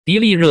迪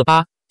丽热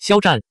巴、肖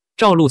战、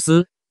赵露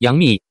思、杨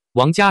幂、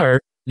王嘉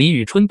儿、李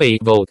宇春被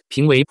VOGUE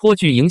评为颇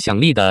具影响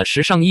力的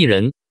时尚艺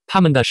人，他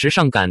们的时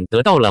尚感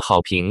得到了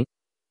好评。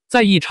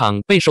在一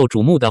场备受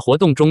瞩目的活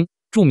动中，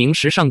著名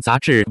时尚杂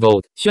志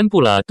VOGUE 宣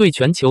布了对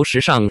全球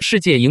时尚世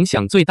界影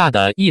响最大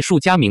的艺术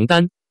家名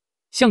单，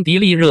像迪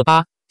丽热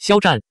巴、肖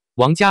战、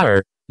王嘉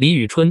尔、李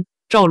宇春、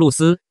赵露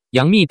思、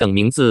杨幂等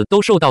名字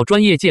都受到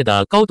专业界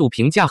的高度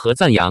评价和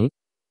赞扬。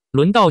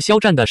轮到肖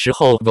战的时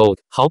候 ，VOGUE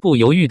毫不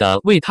犹豫地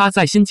为他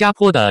在新加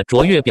坡的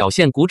卓越表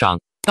现鼓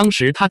掌。当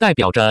时他代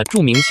表着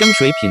著名香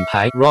水品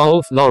牌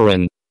Ralph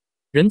Lauren，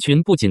 人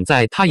群不仅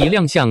在他一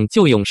亮相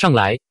就涌上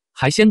来，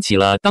还掀起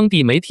了当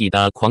地媒体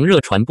的狂热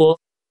传播。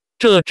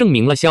这证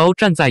明了肖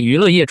战在娱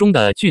乐业中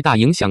的巨大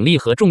影响力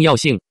和重要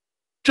性。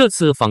这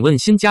次访问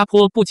新加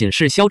坡不仅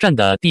是肖战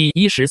的第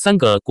13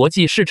个国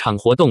际市场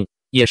活动，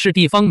也是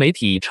地方媒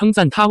体称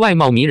赞他外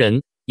貌迷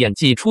人、演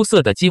技出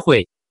色的机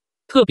会。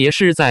特别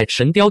是在《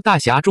神雕大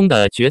侠》中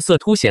的角色，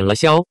凸显了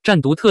肖战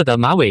独特的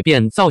马尾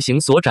辫造型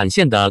所展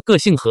现的个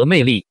性和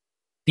魅力。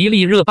迪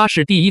丽热巴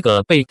是第一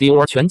个被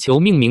Dior 全球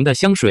命名的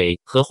香水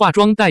和化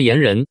妆代言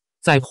人，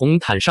在红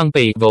毯上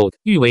被 VOGUE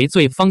誉为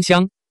最芳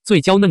香、最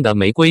娇嫩的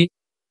玫瑰。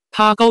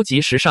她高级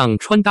时尚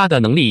穿搭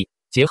的能力，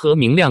结合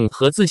明亮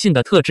和自信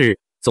的特质，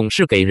总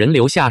是给人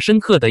留下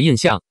深刻的印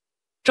象。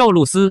赵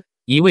露思，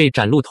一位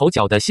崭露头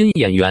角的新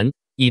演员，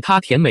以她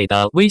甜美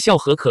的微笑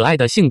和可爱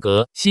的性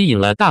格吸引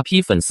了大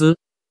批粉丝。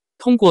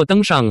通过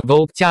登上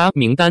VOGUE 加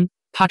名单，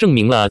她证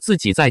明了自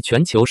己在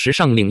全球时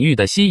尚领域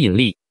的吸引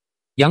力。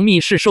杨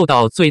幂是受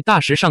到最大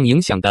时尚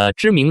影响的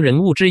知名人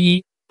物之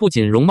一，不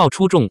仅容貌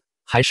出众，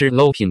还是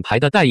LO 品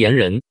牌的代言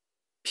人。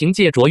凭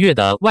借卓越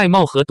的外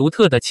貌和独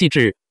特的气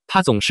质，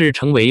她总是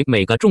成为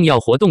每个重要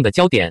活动的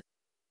焦点。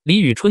李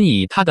宇春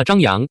以她的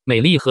张扬、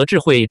美丽和智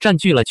慧占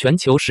据了全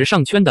球时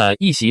尚圈的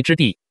一席之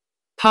地。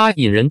她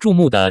引人注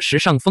目的时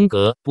尚风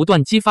格不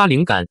断激发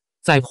灵感，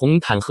在红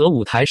毯和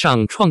舞台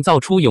上创造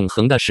出永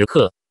恒的时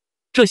刻。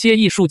这些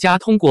艺术家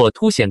通过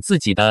凸显自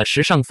己的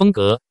时尚风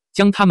格，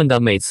将他们的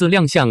每次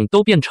亮相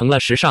都变成了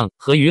时尚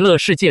和娱乐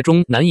世界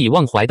中难以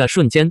忘怀的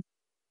瞬间。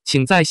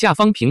请在下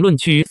方评论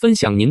区分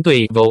享您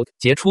对 VOGUE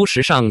杰出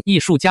时尚艺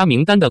术家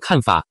名单的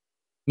看法。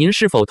您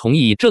是否同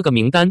意这个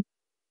名单？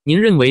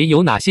您认为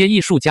有哪些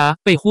艺术家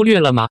被忽略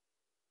了吗？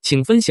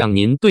请分享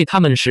您对他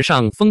们时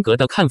尚风格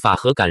的看法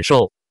和感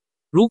受。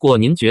如果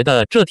您觉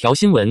得这条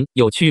新闻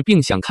有趣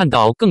并想看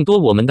到更多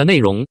我们的内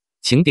容，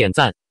请点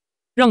赞，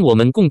让我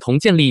们共同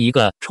建立一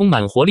个充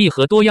满活力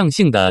和多样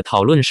性的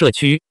讨论社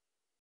区。